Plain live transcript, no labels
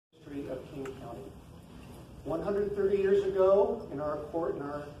130 years ago, in our court, in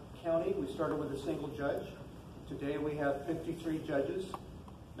our county, we started with a single judge. Today we have 53 judges,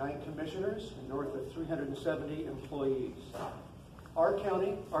 9 commissioners, and north of 370 employees. Our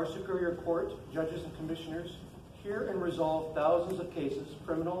county, our Superior Court, judges and commissioners hear and resolve thousands of cases,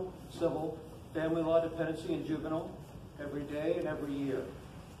 criminal, civil, family law, dependency, and juvenile, every day and every year.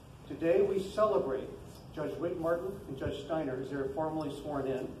 Today we celebrate Judge Wiggs-Martin and Judge Steiner as they're formally sworn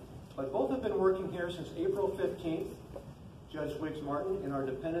in, but both have been working here since April 15th. Judge Wiggs-Martin in our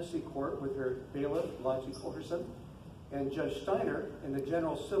dependency court with her bailiff, Lottie Colterson, and Judge Steiner in the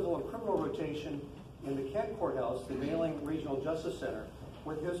general civil and criminal rotation in the Kent Courthouse, the Mailing Regional Justice Center,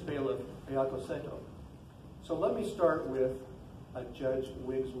 with his bailiff, Ayako Seto. So let me start with Judge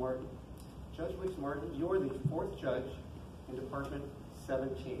Wiggs-Martin. Judge Wiggs-Martin, you are the 4th judge in Department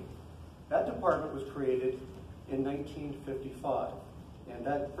 17. That department was created in 1955. And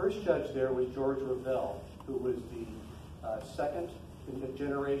that first judge there was George Revelle, who was the second in the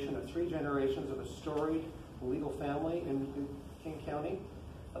generation of 3 generations of a storied legal family in King County.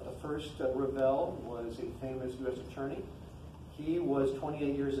 The first, Revelle, was a famous U.S. attorney. He was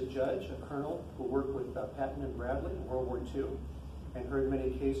 28 years a judge, a colonel who worked with Patton and Bradley in World War II and heard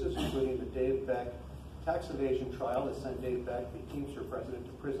many cases, including the Dave Beck tax evasion trial that sent Dave Beck, the Teamster president,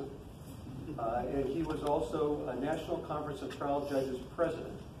 to prison. And he was also a National Conference of Trial Judges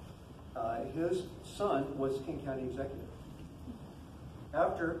president. His son was King County executive.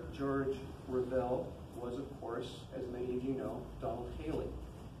 After George Revelle was, of course, as many of you know, Donald Haley.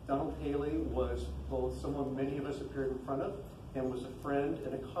 Donald Haley was both someone many of us appeared in front of and was a friend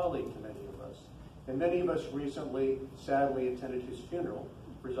and a colleague to many of us. And many of us recently, sadly, attended his funeral,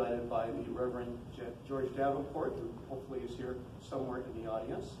 presided by the Reverend George Davenport, who hopefully is here somewhere in the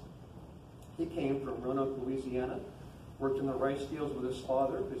audience. He came from Roanoke, Louisiana, worked in the rice fields with his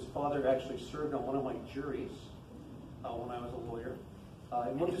father. His father actually served on one of my juries when I was a lawyer.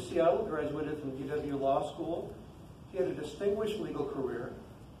 He moved to Seattle, graduated from UW Law School. He had a distinguished legal career.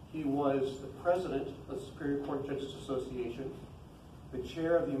 He was the president of the Superior Court Judges Association, the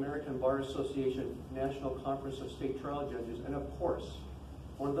chair of the American Bar Association National Conference of State Trial Judges, and of course,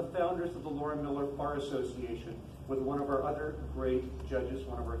 one of the founders of the Laura Miller Bar Association with one of our other great judges,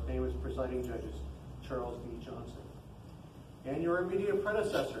 one of our famous presiding judges, Charles B. Johnson. And your immediate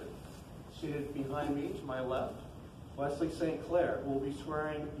predecessor, seated behind me to my left, Wesley St. Clair, will be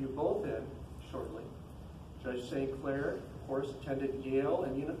swearing you both in shortly. Judge St. Clair, of course, attended Yale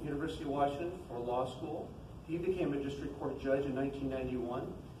and University of Washington for law school. He became a district court judge in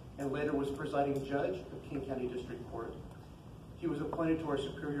 1991 and later was presiding judge of King County District Court. He was appointed to our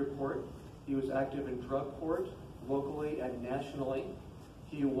Superior Court. He was active in drug court, locally and nationally.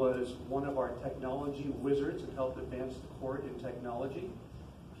 He was one of our technology wizards and helped advance the court in technology.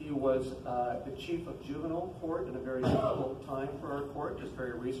 He was the chief of juvenile court in a very difficult time for our court, just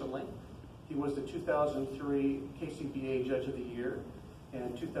very recently. He was the 2003 KCBA Judge of the Year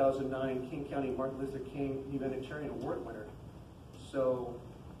and 2009 King County Martin Luther King Humanitarian Award winner. So,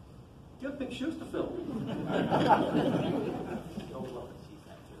 you have big shoes to fill.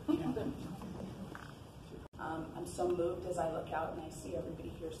 I'm so moved as I look out and I see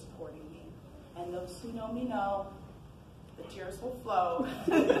everybody here supporting me. And those who know me know the tears will flow,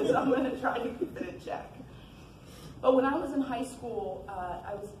 so I'm going to try to keep it in check. But when I was in high school,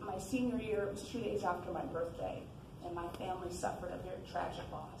 my senior year, it was 2 days after my birthday, and my family suffered a very tragic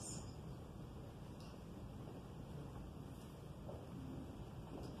loss.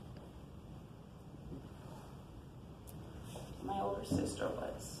 My older sister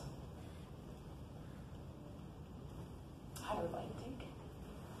was hydrolytic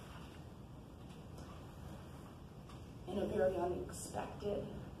in a very unexpected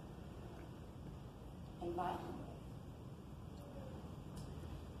and violent way.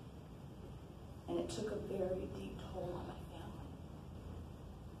 And it took a very deep toll on my family.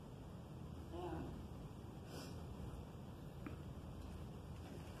 And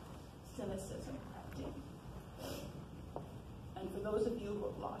cynicism crept in. And for those of you who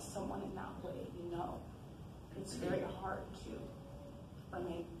have lost someone in that way, you know it's very hard to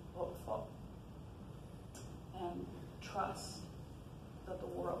remain hopeful and trust that the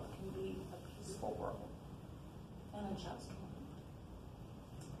world can be a peaceful world and a just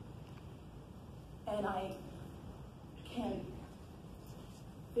one. And I can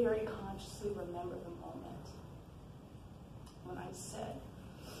very consciously remember the moment when I said,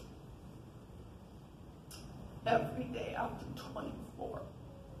 every day after 24,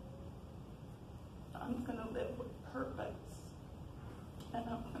 I'm going to live with purpose, and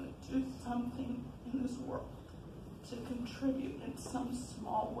I'm going to do something in this world to contribute in some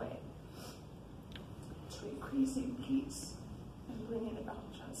small way to to increasing peace and bringing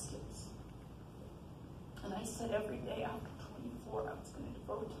about justice. And I said every day after 24, I was going to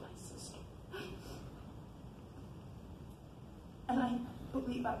devote to my sister. And I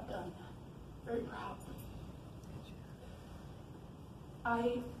believe I've done that very proudly.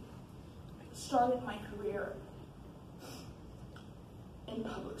 I started my career in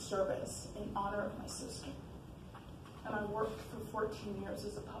public service in honor of my sister. And I worked for 14 years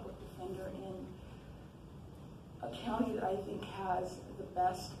as a public defender in a county that I think has the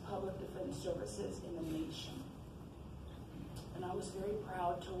best public defense services in the nation. And I was very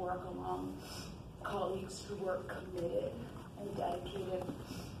proud to work along colleagues who were committed and dedicated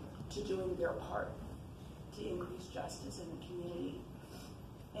to doing their part to increase justice in the community.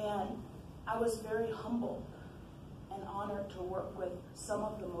 And I was very humbled and honored to work with some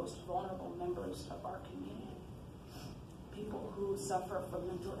of the most vulnerable members of our community. People who suffer from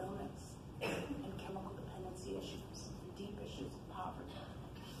mental illness and chemical dependency issues, deep issues of poverty.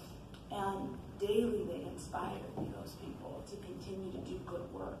 And daily they inspired me, those people, to continue to do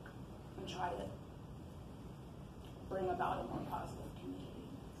good work and try to bring about a more positive community.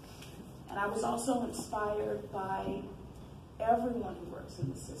 And I was also inspired by everyone who works in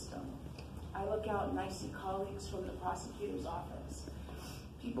the system. I look out and I see colleagues from the prosecutor's office,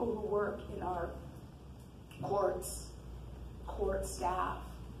 people who work in our courts, court staff,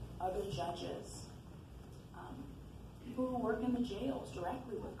 other judges, people who work in the jails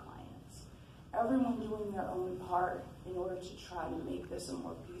directly with clients, everyone doing their own part in order to try to make this a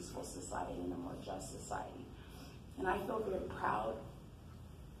more peaceful society and a more just society. And I feel very proud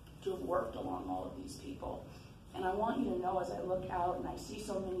to have worked along all of these people. And I want you to know, as I look out and I see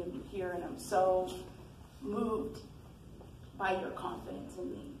so many of you here, and I'm so moved by your confidence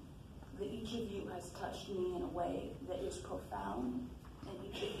in me, that each of you has touched me in a way that is profound, and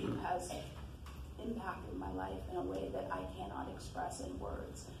each of you has impacted my life in a way that I cannot express in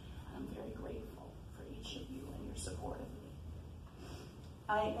words. And I'm very grateful for each of you and your support of me.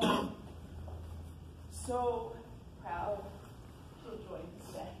 I am so proud to have joined this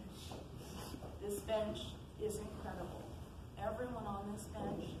bench. This bench is incredible. Everyone on this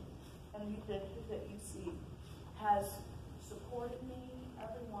bench and that you see has supported me.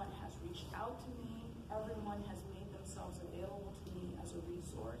 Everyone has reached out to me. Everyone has made themselves available to me as a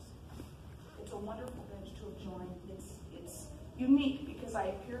resource. It's a wonderful bench to have joined. It's unique because I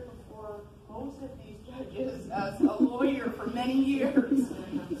appeared before most of these judges as a lawyer for many years.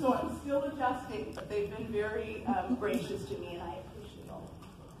 So I'm still adjusting, but they've been very gracious to me, and I appreciate all of them.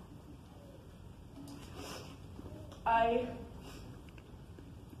 I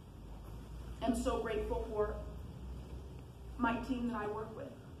am so grateful for my team that I work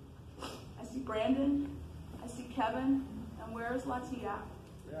with. I see Brandon, I see Kevin, and where's Latia?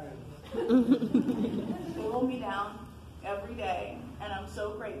 They hold me down every day, and I'm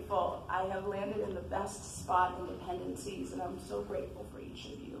so grateful. I have landed in the best spot in dependencies, and I'm so grateful for each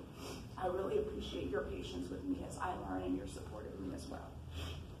of you. I really appreciate your patience with me as I learn, and your support of me as well.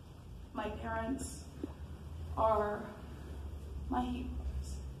 My parents are my heroes.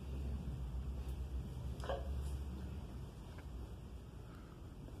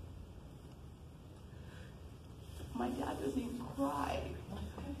 My dad doesn't even cry.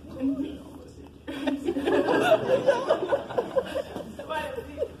 And we almost did. So I don't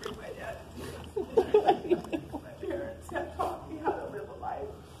need to bring my dad to tears. My parents have taught me how to live a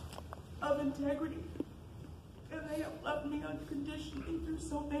life of integrity. And they have loved me unconditionally through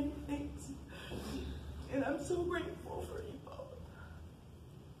so many things. And I'm so grateful for you both.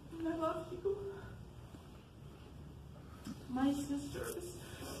 And I love you. My sisters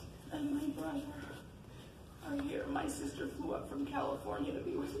and my brother are here. My sister flew up from California to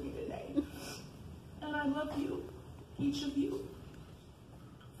be with me today. And I love you, each of you,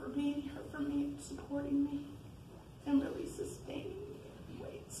 for being here for me and supporting me and really sustaining me in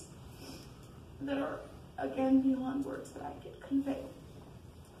ways that are, again, beyond words that I could convey.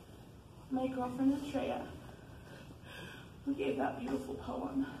 My girlfriend Andrea, who gave that beautiful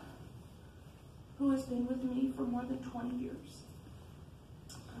poem, who has been with me for more than 20 years.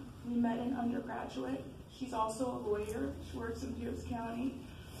 We met in undergraduate. She's also a lawyer. She works in Pierce County.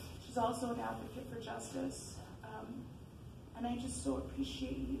 She's also an advocate for justice. And I just so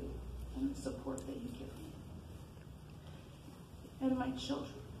appreciate you and the support that you give me. And my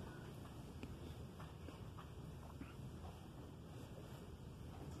children.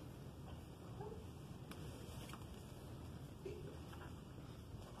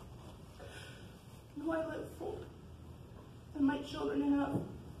 Who I live for. And my children have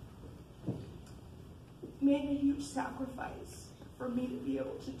made a huge sacrifice for me to be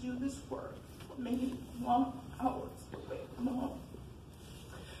able to do this work many long hours away from home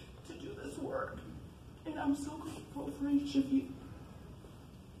to do this work. And I'm so grateful for each of you,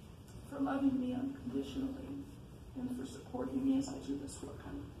 for loving me unconditionally and for supporting me as I do this work.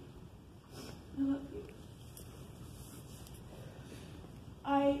 I love you.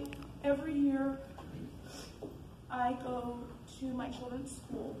 Every year, I go to my children's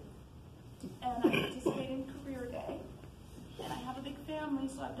school and I participate in Career Day. And I have a big family,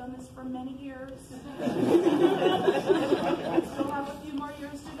 so I've done this for many years. I still have a few more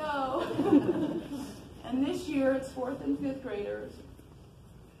years to go. And this year, it's 4th and 5th graders.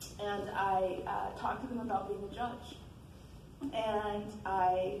 And I talked to them about being a judge. And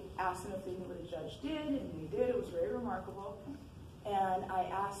I asked them if they knew what a judge did, and they did. It was very remarkable. And I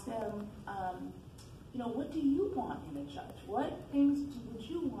asked them, what do you want in a judge? What things would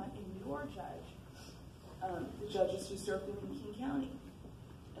you want in your judge? The judges who served in King County.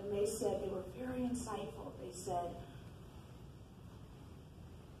 And they said, they were very insightful. They said,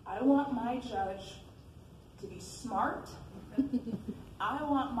 I want my judge to be smart. I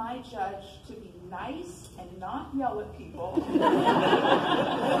want my judge to be nice and not yell at people.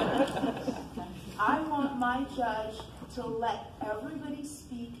 I want my judge to let everybody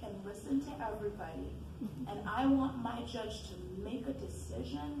speak and listen to everybody. And I want my judge to make a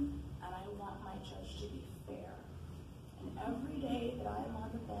decision, and I want my judge to be fair. And every day that I am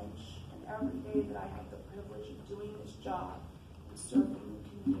on the bench, and every day that I have the privilege of doing this job and serving the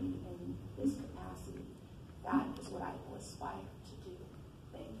community in this capacity, that is what I will aspire to do.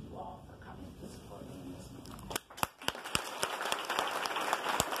 Thank you all for coming to support me in this moment.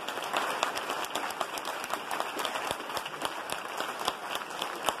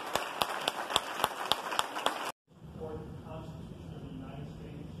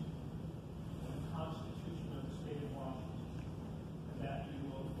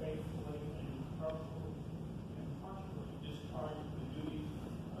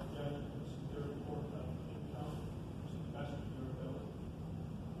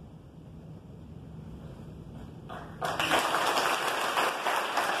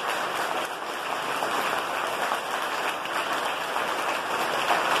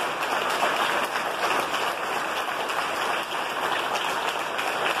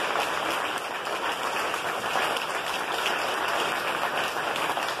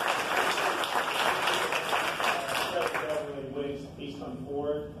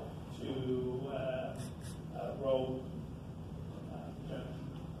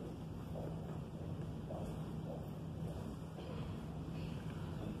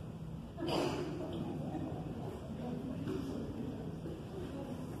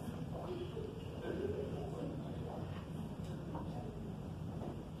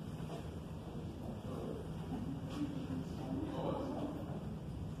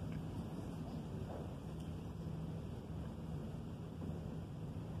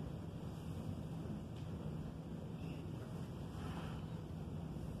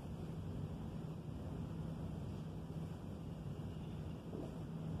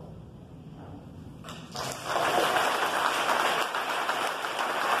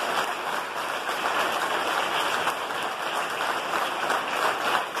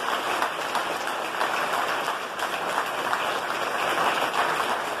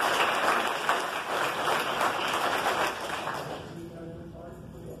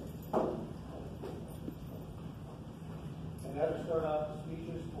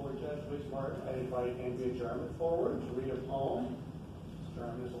 Wiggs-Martin, I invite Andrea Jarman forward to read a poem.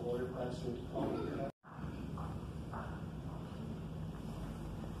 Jarman is a lawyer practicing poem.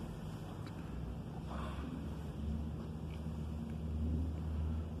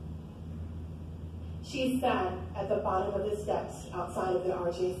 She sat at the bottom of the steps outside of the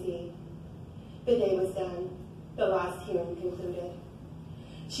RJC. The day was done. The last hearing concluded.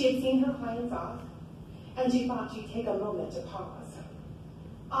 She had seen her clients off, and she thought she'd take a moment to pause.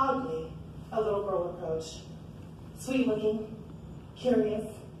 Oddly, a little girl approached, sweet-looking, curious,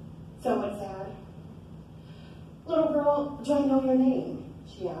 somewhat sad. "Little girl, do I know your name?"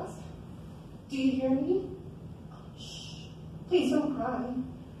 she asked. "Do you hear me?" "Shh, please don't cry.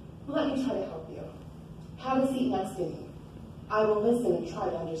 Let me try to help you. Have a seat next to me. I will listen and try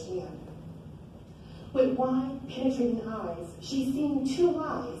to understand." With wide, penetrating eyes, she's seen two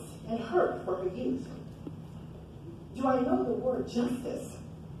lies and hurt for her youth. "Do I know the word justice?"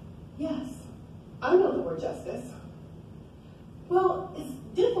 "Yes, I know the word justice." "Well, it's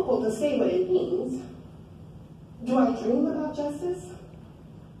difficult to say what it means." "Do I dream about justice?"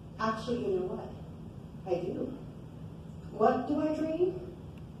 "Actually, you know what? I do." "What do I dream?"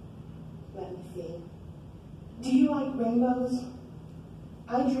 "Let me see. Do you like rainbows?"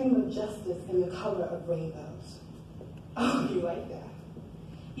 I dream of justice in the color of rainbows. Oh, you like that?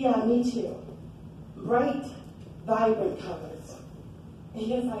 Yeah, me too. Bright, vibrant colors. And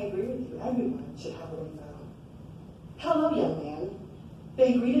yes, I agree with you. Everyone should have a rainbow. Hello, young man.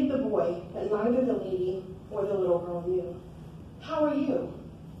 They greeted the boy, but neither the lady or the little girl knew. How are you?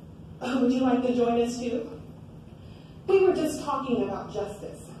 Would you like to join us too? We were just talking about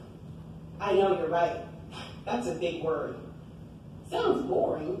justice. I know you're right. That's a big word. Sounds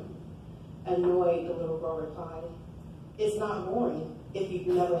boring. Annoyed, the little girl replied. It's not boring if you've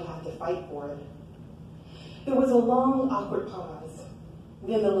never had to fight for it. There was a long, awkward pause.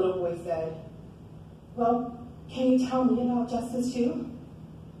 Then the little boy said, well, can you tell me about justice too?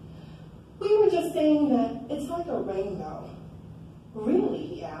 We were just saying that it's like a rainbow. Really,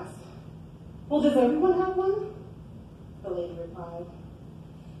 he asked. Well, does everyone have one? The lady replied.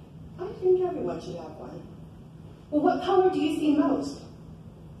 I think everyone should have one. Well, what color do you see most?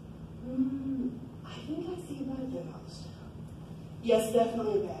 I think I see red the most. Yes,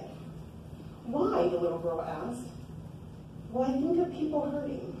 definitely red. Why? The little girl asked. Well, I think of people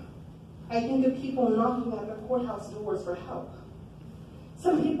hurting. I think of people knocking at the courthouse doors for help.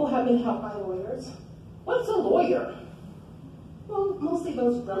 Some people have been helped by lawyers. What's a lawyer? Well, mostly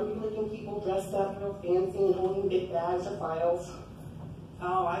those grumpy-looking people dressed up real fancy and holding big bags or files.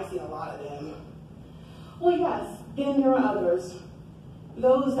 Oh, I've seen a lot of them. Well, yes, then there are others.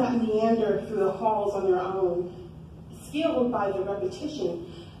 Those that meander through the halls on their own, skilled by the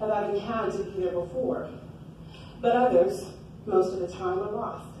repetition of having had to be there before. But others, most of the time, are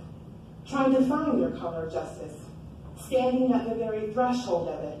lost, trying to find their color of justice, standing at the very threshold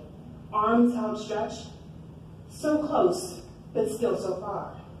of it, arms outstretched, so close, but still so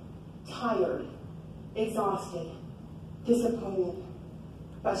far, tired, exhausted, disappointed,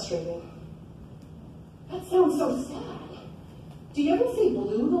 frustrated. That sounds so sad. Do you ever see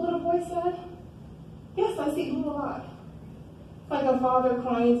blue, the little boy said? Yes, I see blue a lot. Like a father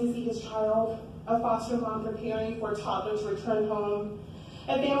crying to see his child, a foster mom preparing for a toddler's return home,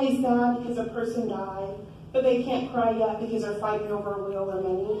 a family sad because a person died, but they can't cry yet because they're fighting over a will or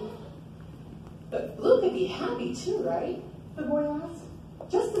money. But blue could be happy too, right? The boy asked.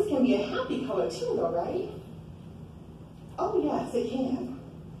 Justice can be a happy color too, though, right? Oh, yes, it can.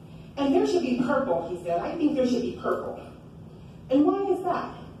 And there should be purple, he said. I think there should be purple. And why is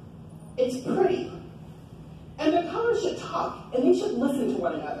that? It's pretty. And the colors should talk, and they should listen to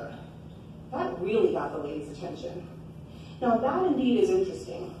one another. That really got the lady's attention. Now that indeed is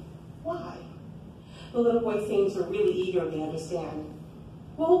interesting. Why? The little boy seemed to really eagerly understand.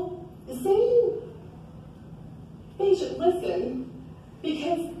 Well, saying they should listen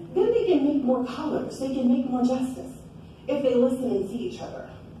because then they can make more colors, they can make more justice if they listen and see each other.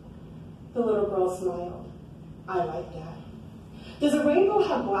 The little girl smiled. I like that. Does a rainbow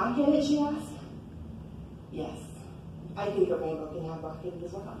have black in it, she asked. Yes, I think a rainbow can have black in it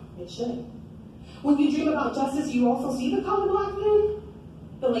as well. It should. When you dream about justice, you also see the color black then?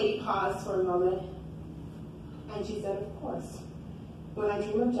 The lady paused for a moment, and she said, of course. When I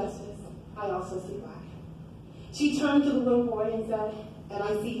dream of justice, I also see black. She turned to the little boy and said, and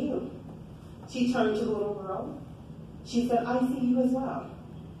I see you. She turned to the little girl. She said, I see you as well.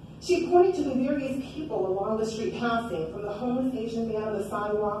 She pointed to the various people along the street passing, from the homeless Asian man on the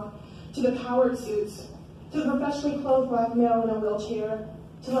sidewalk, to the powered suits, to the professionally clothed black male in a wheelchair,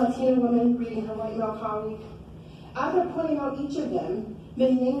 to the Latina woman greeting her white male colleague. After pointing out each of them,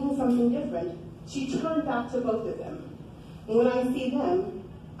 then naming something different, she turned back to both of them. And when I see them,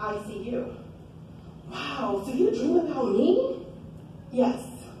 I see you. Wow, so you dream about me? Yes,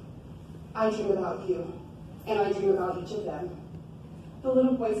 I dream about you, and I dream about each of them. The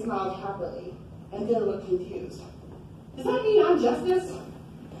little boy smiled happily, and then looked confused. Does that mean I'm justice?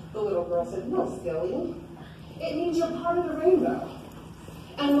 The little girl said, no, silly. It means you're part of the rainbow.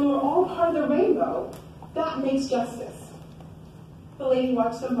 And when we're all part of the rainbow, that makes justice. The lady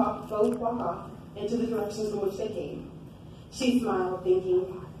watched them both walk off into the directions from which they came. She smiled,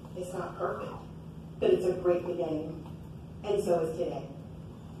 thinking, it's not perfect, but it's a great beginning. And so is today.